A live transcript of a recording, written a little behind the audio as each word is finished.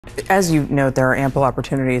As you note, there are ample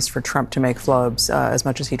opportunities for Trump to make flubs, as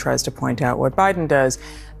much as he tries to point out what Biden does.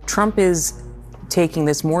 Trump is taking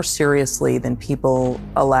this more seriously than people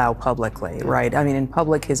allow publicly, right? I mean, in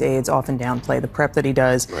public, his aides often downplay the prep that he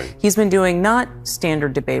does. Right. He's been doing not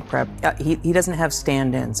standard debate prep. He doesn't have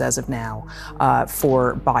stand-ins as of now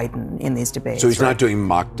for Biden in these debates. So he's not doing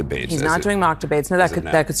mock debates. He's not doing mock debates. No,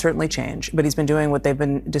 that could certainly change. But he's been doing what they've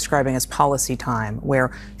been describing as policy time,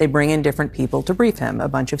 where they bring in different people to brief him. A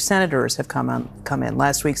bunch of senators have come in.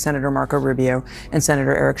 Last week, Senator Marco Rubio and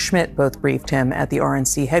Senator Eric Schmidt both briefed him at the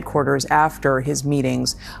RNC headquarters after his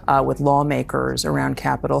meetings with lawmakers around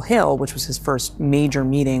Capitol Hill, which was his first major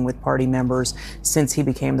meeting with party members since he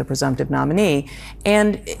became the presumptive nominee.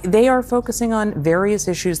 And they are focusing on various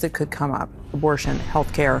issues that could come up: abortion,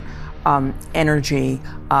 healthcare, energy,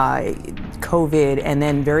 COVID, and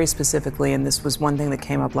then very specifically, and this was one thing that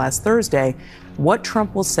came up last Thursday, what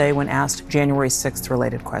Trump will say when asked January 6th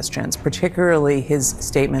related questions, particularly his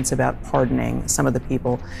statements about pardoning some of the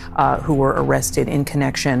people who were arrested in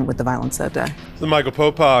connection with the violence that day. The Michael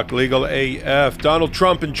Popak, Legal AF. Donald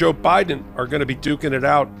Trump and Joe Biden are going to be duking it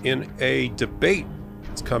out in a debate.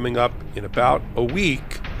 It's coming up in about a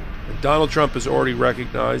week. And Donald Trump has already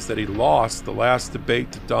recognized that he lost the last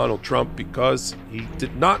debate to Donald Trump because he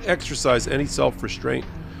did not exercise any self-restraint,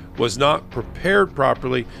 was not prepared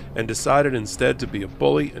properly, and decided instead to be a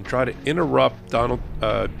bully and try to interrupt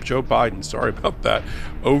Joe Biden, sorry about that,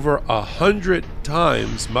 over 100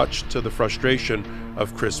 times, much to the frustration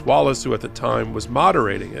of Chris Wallace, who at the time was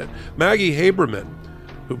moderating it. Maggie Haberman,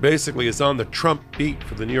 who basically is on the Trump beat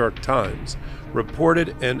for the New York Times,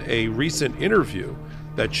 reported in a recent interview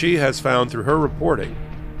that she has found through her reporting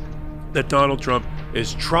that Donald Trump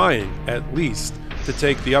is trying at least to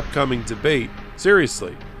take the upcoming debate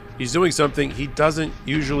seriously. He's doing something he doesn't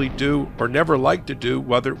usually do or never liked to do,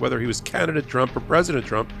 whether he was candidate Trump or President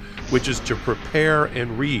Trump, which is to prepare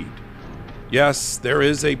and read. Yes, there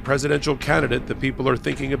is a presidential candidate that people are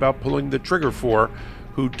thinking about pulling the trigger for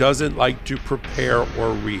who doesn't like to prepare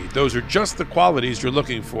or read. Those are just the qualities you're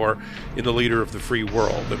looking for in the leader of the free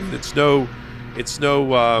world. I mean, it's no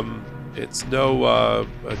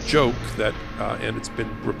joke that, and it's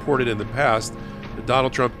been reported in the past, that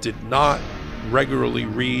Donald Trump did not regularly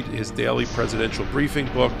read his daily presidential briefing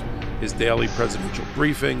book, his daily presidential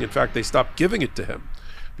briefing. In fact, they stopped giving it to him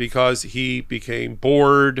because he became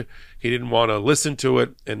bored. He didn't want to listen to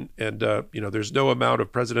it. And there's no amount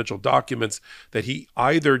of presidential documents that he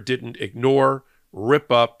either didn't ignore,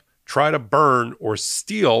 rip up, try to burn, or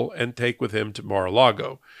steal and take with him to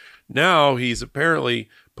Mar-a-Lago. Now he's apparently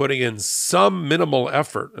putting in some minimal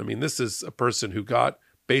effort. I mean, this is a person who got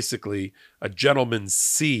basically a gentleman's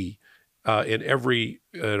C in every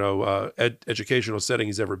educational setting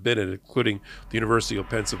he's ever been in, including the University of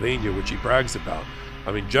Pennsylvania, which he brags about.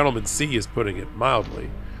 I mean, gentleman C is putting it mildly.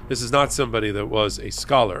 This is not somebody that was a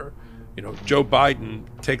scholar. Joe Biden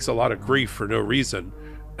takes a lot of grief for no reason.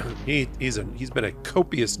 He's been a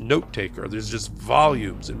copious note taker. There's just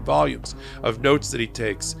volumes and volumes of notes that he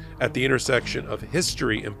takes at the intersection of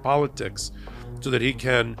history and politics, so that he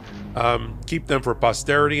can keep them for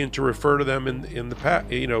posterity and to refer to them in the past,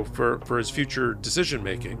 for his future decision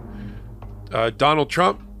making. Donald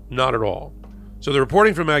Trump, not at all. So the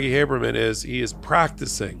reporting from Maggie Haberman is he is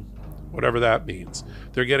practicing, whatever that means.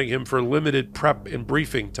 They're getting him for limited prep and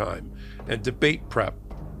briefing time and debate prep.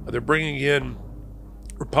 They're bringing in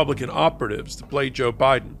Republican operatives to play Joe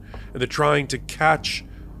Biden, and they're trying to catch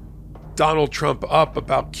Donald Trump up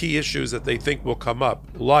about key issues that they think will come up,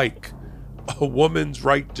 like a woman's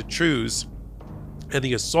right to choose and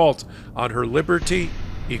the assault on her liberty,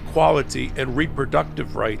 equality, and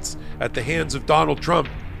reproductive rights at the hands of Donald Trump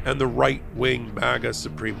and the right-wing MAGA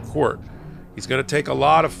Supreme Court. He's going to take a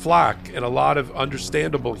lot of flack and a lot of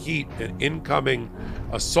understandable heat and incoming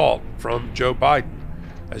assault from Joe Biden,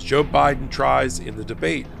 as Joe Biden tries in the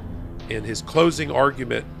debate, in his closing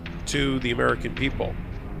argument to the American people,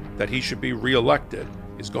 that he should be reelected,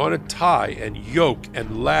 is going to tie and yoke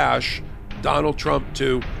and lash Donald Trump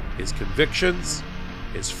to his convictions,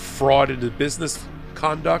 his fraud into business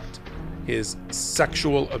conduct, his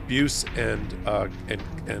sexual abuse and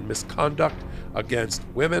misconduct against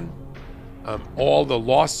women, all the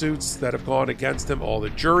lawsuits that have gone against him, all the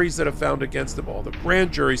juries that have found against him, all the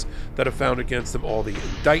grand juries that have found against him, all the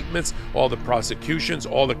indictments, all the prosecutions,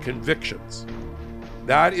 all the convictions.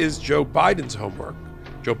 That is Joe Biden's homework.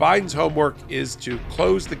 Joe Biden's homework is to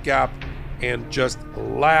close the gap and just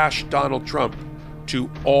lash Donald Trump to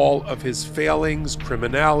all of his failings,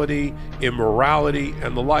 criminality, immorality,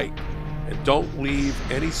 and the like. And don't leave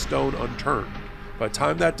any stone unturned. By the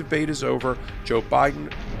time that debate is over, Joe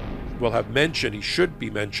Biden will have mentioned, he should be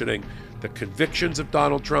mentioning, the convictions of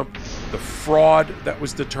Donald Trump, the fraud that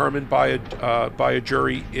was determined by a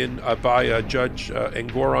jury by Judge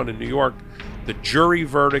Engoron in New York, the jury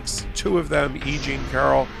verdicts, 2 of them, E. Jean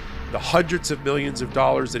Carroll, the hundreds of millions of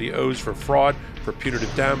dollars that he owes for fraud, for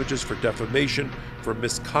punitive damages, for defamation, for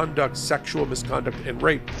misconduct, sexual misconduct, and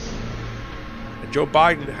rape. And Joe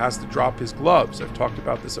Biden has to drop his gloves. I've talked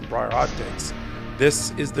about this in prior hot takes.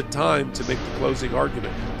 This is the time to make the closing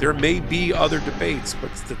argument. There may be other debates,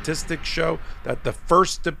 but statistics show that the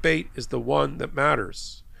first debate is the one that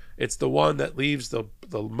matters. It's the one that leaves the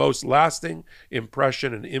most lasting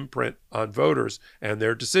impression and imprint on voters and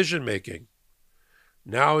their decision making.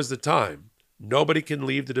 Now is the time. Nobody can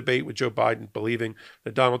leave the debate with Joe Biden believing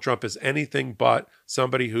that Donald Trump is anything but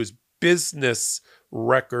somebody whose business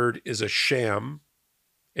record is a sham.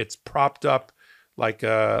 It's propped up like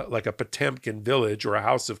a Potemkin village or a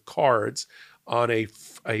house of cards on a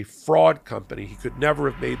fraud company. He could never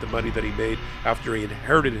have made the money that he made after he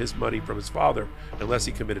inherited his money from his father unless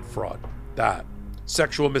he committed fraud. That.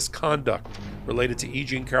 Sexual misconduct related to E.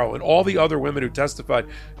 Jean Carroll and all the other women who testified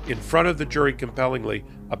in front of the jury compellingly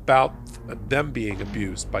about them being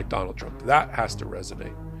abused by Donald Trump. That has to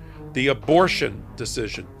resonate. The abortion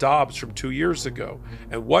decision, Dobbs from 2 years ago,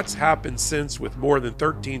 and what's happened since with more than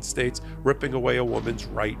 13 states ripping away a woman's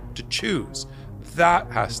right to choose. That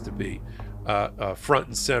has to be front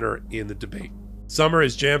and center in the debate. Summer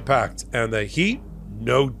is jam-packed, and the heat,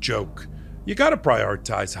 no joke. You got to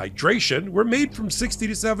prioritize hydration. We're made from 60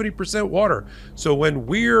 to 70% water. So when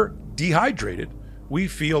we're dehydrated, we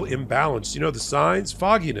feel imbalanced. You know the signs?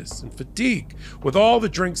 Fogginess and fatigue. With all the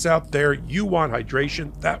drinks out there, you want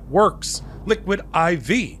hydration. That works. Liquid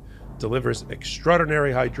IV delivers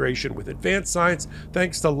extraordinary hydration with advanced science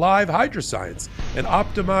thanks to live hydroscience, an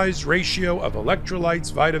optimized ratio of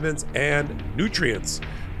electrolytes, vitamins, and nutrients.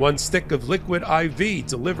 1 stick of liquid IV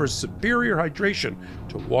delivers superior hydration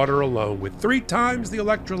to water alone with 3 times the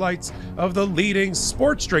electrolytes of the leading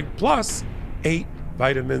sports drink, plus 8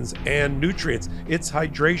 vitamins and nutrients. It's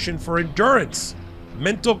hydration for endurance,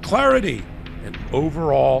 mental clarity, and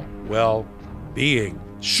overall well-being.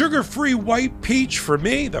 Sugar-free white peach, for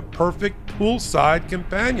me, the perfect poolside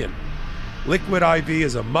companion. Liquid IV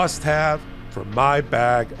is a must-have for my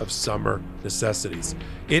bag of summer necessities.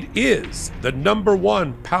 It is the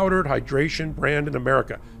 #1 powdered hydration brand in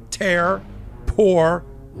America. Tear, pour,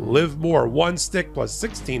 live more. 1 stick plus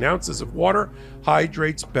 16 ounces of water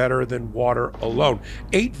hydrates better than water alone.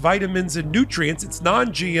 8 vitamins and nutrients. It's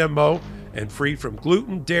non-GMO and free from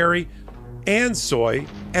gluten, dairy, and soy,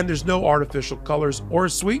 and there's no artificial colors or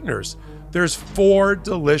sweeteners. There's 4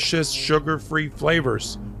 delicious sugar-free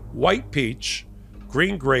flavors: white peach,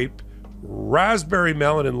 green grape, raspberry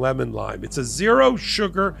melon, and lemon lime. It's a 0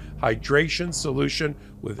 sugar hydration solution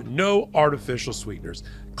with no artificial sweeteners.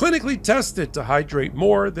 Clinically tested to hydrate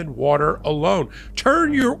more than water alone.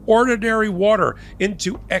 Turn your ordinary water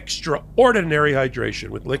into extraordinary hydration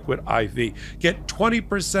with Liquid IV. Get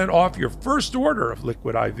 20% off your first order of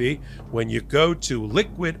Liquid IV when you go to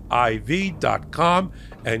liquidiv.com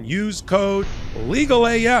and use code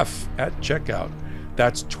LEGALAF at checkout.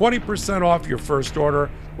 That's 20% off your first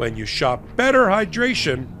order when you shop Better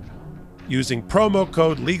Hydration using promo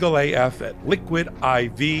code LEGALAF at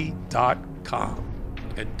liquidiv.com.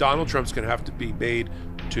 And Donald Trump's going to have to be made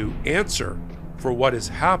to answer for what has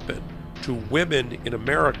happened to women in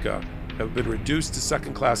America who have been reduced to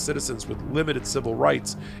second-class citizens with limited civil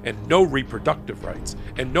rights and no reproductive rights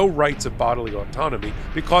and no rights of bodily autonomy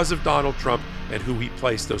because of Donald Trump and who he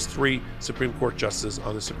placed those 3 Supreme Court justices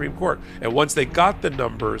on the Supreme Court. And once they got the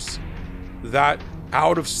numbers, that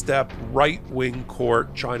out-of-step right-wing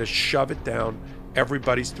court trying to shove it down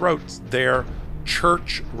everybody's throats, their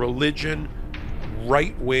church, religion,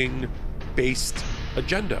 right-wing based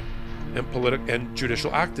agenda and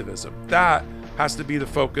judicial activism. That has to be the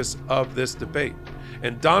focus of this debate.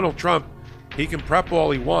 And Donald Trump, he can prep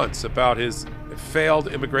all he wants about his failed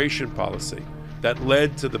immigration policy that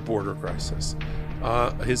led to the border crisis,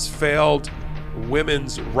 his failed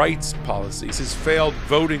women's rights policies, his failed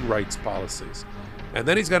voting rights policies. And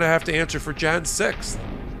then he's going to have to answer for Jan 6th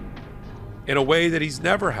in a way that he's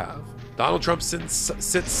never have. Donald Trump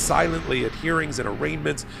sits silently at hearings and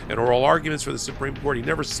arraignments and oral arguments for the Supreme Court. He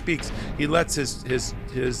never speaks. He lets his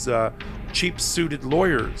cheap-suited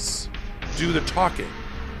lawyers do the talking,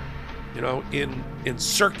 you know, in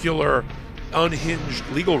circular, unhinged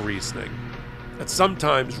legal reasoning that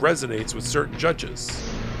sometimes resonates with certain judges,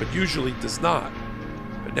 but usually does not.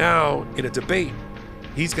 But now, in a debate,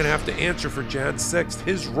 he's going to have to answer for Jan 6th,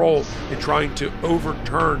 his role in trying to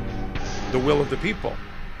overturn the will of the people.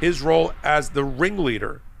 His role as the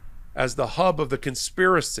ringleader as the hub of the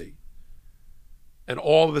conspiracy, and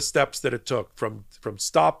all of the steps that it took, from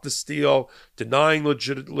stop the steal, denying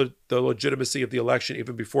the legitimacy of the election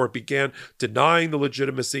even before it began, denying the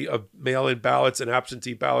legitimacy of mail-in ballots and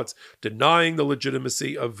absentee ballots, denying the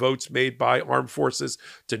legitimacy of votes made by armed forces,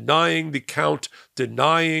 denying the count,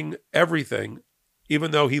 denying everything.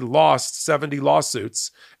 Even though he lost 70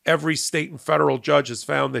 lawsuits, every state and federal judge has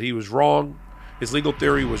found that he was wrong. His legal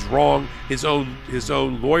theory was wrong. His own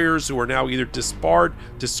lawyers, who are now either disbarred,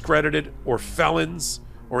 discredited, or felons,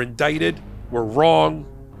 or indicted, were wrong.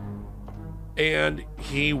 And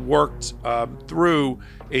he worked through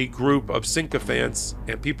a group of sycophants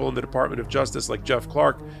and people in the Department of Justice like Jeff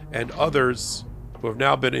Clark and others who have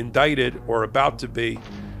now been indicted or about to be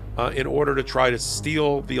in order to try to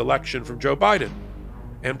steal the election from Joe Biden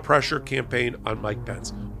and pressure campaign on Mike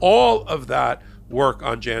Pence. All of that work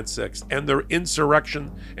on Jan 6th, and the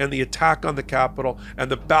insurrection and the attack on the Capitol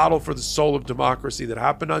and the battle for the soul of democracy that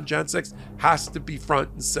happened on Jan 6th has to be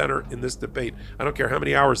front and center in this debate. I don't care how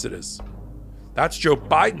many hours it is. That's Joe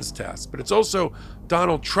Biden's task, but it's also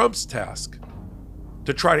Donald Trump's task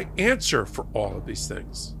to try to answer for all of these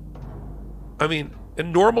things. I mean,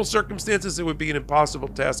 in normal circumstances, it would be an impossible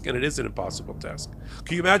task, and it is an impossible task.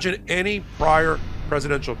 Can you imagine any prior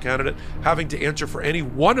presidential candidate having to answer for any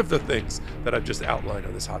one of the things that I've just outlined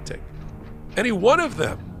on this hot take? Any one of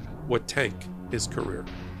them would tank his career.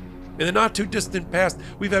 In the not too distant past,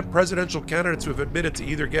 we've had presidential candidates who have admitted to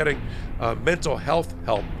either getting mental health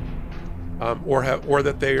help or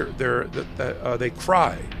that they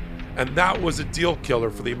cry, and that was a deal killer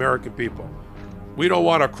for the American people. We don't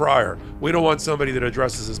want a crier. We don't want somebody that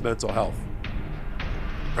addresses his mental health,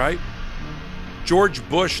 right? George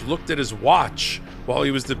Bush looked at his watch while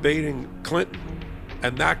he was debating Clinton,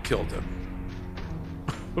 and that killed him.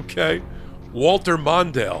 Okay? Walter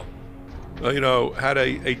Mondale, had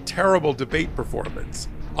a terrible debate performance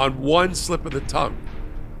on one slip of the tongue,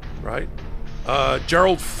 right?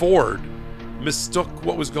 Gerald Ford mistook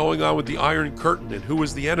what was going on with the Iron Curtain and who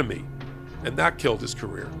was the enemy, and that killed his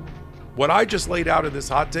career. What I just laid out in this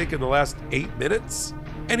hot take in the last 8 minutes,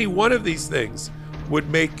 any one of these things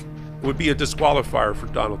would be a disqualifier for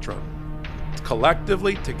Donald Trump.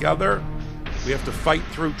 Collectively, together, we have to fight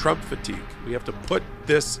through Trump fatigue. We have to put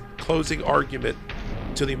this closing argument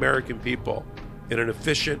to the American people in an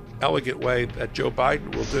efficient, elegant way that Joe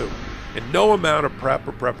Biden will do. And no amount of prep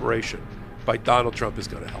or preparation by Donald Trump is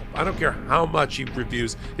going to help. I don't care how much he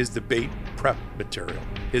reviews his debate prep material,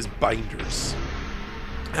 his binders.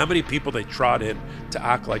 How many people they trot in to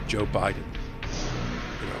act like Joe Biden.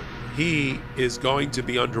 He is going to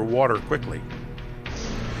be underwater quickly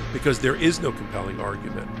because there is no compelling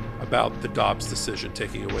argument about the Dobbs decision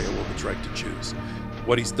taking away a woman's right to choose,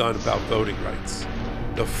 what he's done about voting rights,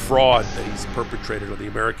 the fraud that he's perpetrated on the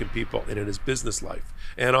American people and in his business life,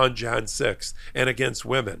 and on Jan 6th, and against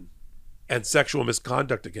women, and sexual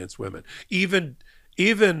misconduct against women. Even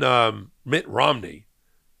Mitt Romney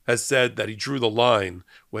has said that he drew the line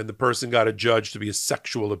when the person got adjudged to be a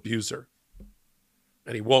sexual abuser,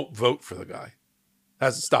 and he won't vote for the guy.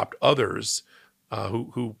 Hasn't stopped others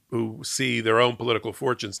who see their own political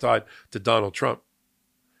fortunes tied to Donald Trump.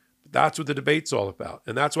 But that's what the debate's all about,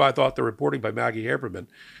 and that's why I thought the reporting by Maggie Haberman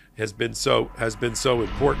has been so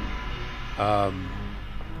important. And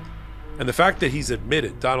the fact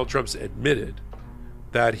that Donald Trump's admitted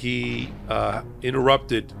that he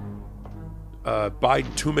interrupted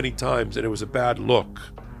Biden too many times, and it was a bad look.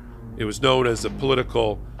 It was known as a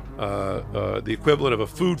political, the equivalent of a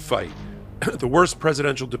food fight, the worst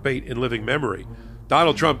presidential debate in living memory.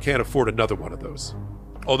 Donald Trump can't afford another one of those.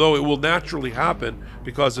 Although it will naturally happen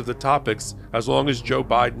because of the topics, as long as Joe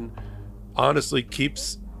Biden honestly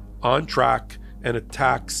keeps on track and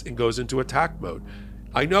attacks and goes into attack mode.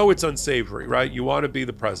 I know it's unsavory, right? You want to be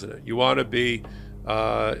the president. You want to be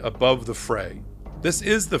above the fray. This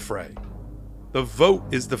is the fray. The vote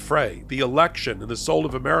is the fray. The election and the soul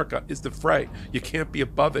of America is the fray. You can't be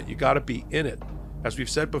above it. You got to be in it. As we've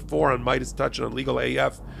said before on Midas Touch and on Legal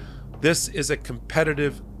AF, this is a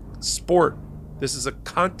competitive sport. This is a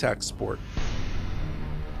contact sport.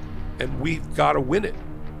 And we've got to win it.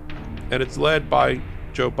 And it's led by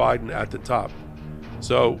Joe Biden at the top.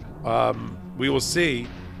 So we will see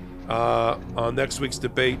on next week's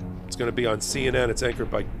debate. It's going to be on CNN. It's anchored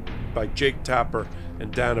by Jake Tapper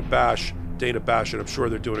and Dana Bash, and I'm sure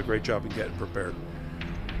they're doing a great job in getting prepared.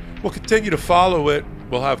 We'll continue to follow it.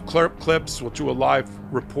 We'll have clips. We'll do a live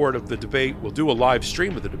report of the debate. We'll do a live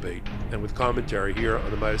stream of the debate and with commentary here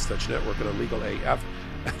on the Midas Touch Network and on Legal AF.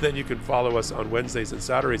 And then you can follow us on Wednesdays and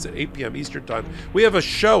Saturdays at 8 p.m. Eastern Time. We have a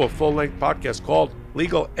show, a full-length podcast called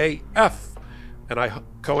Legal AF. And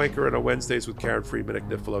co-anchor on Wednesdays with Karen Friedman at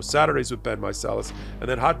Nifolo, Saturdays with Ben Meiselas, and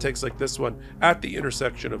then hot takes like this one at the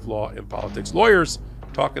intersection of law and politics. Lawyers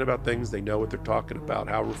talking about things they know what they're talking about.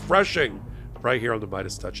 How refreshing, right here on the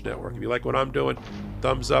Midas Touch Network. If you like what I'm doing,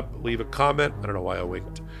 thumbs up, leave a comment. I don't know why I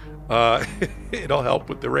winked. It'll help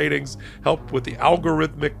with the ratings, help with the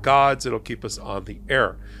algorithmic gods. It'll keep us on the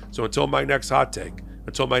air. So until my next hot take,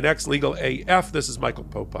 until my next Legal AF, this is Michael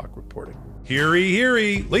Popak reporting. Heary,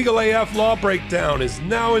 heary, Legal AF Law Breakdown is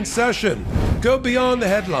now in session. Go beyond the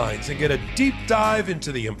headlines and get a deep dive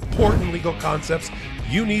into the important legal concepts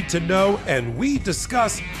you need to know and we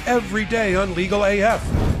discuss every day on Legal AF.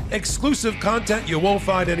 Exclusive content you won't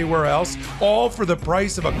find anywhere else, all for the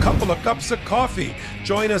price of a couple of cups of coffee.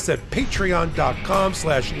 Join us at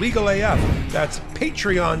patreon.com/legalaf. That's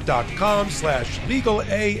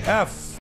patreon.com/legalaf.